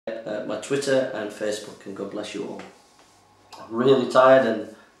my Twitter and Facebook, and God bless you all. I'm really tired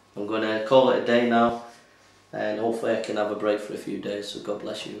and I'm going to call it a day now, and hopefully I can have a break for a few days. So God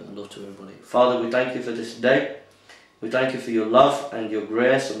bless you and love to everybody. Father, we thank you for this day. We thank you for your love and your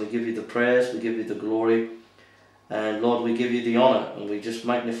grace, and we give you the praise, we give you the glory, and Lord, we give you the honour, and we just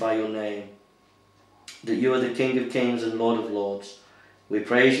magnify your name, that you are the King of Kings and Lord of Lords. We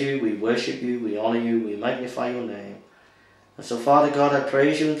praise you, we worship you, we honour you, we magnify your name. And so Father God, I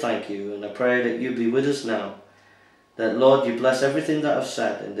praise you and thank you, and I pray that you be with us now, that Lord, you bless everything that I've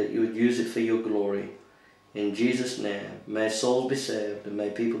said, and that you would use it for your glory. In Jesus' name, may souls be saved, and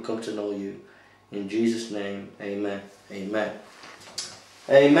may people come to know you. In Jesus' name, amen. Amen.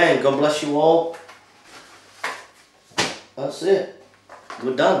 Amen. God bless you all. That's it.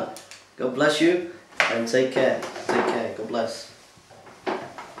 We're done. God bless you, and take care. Take care. God bless.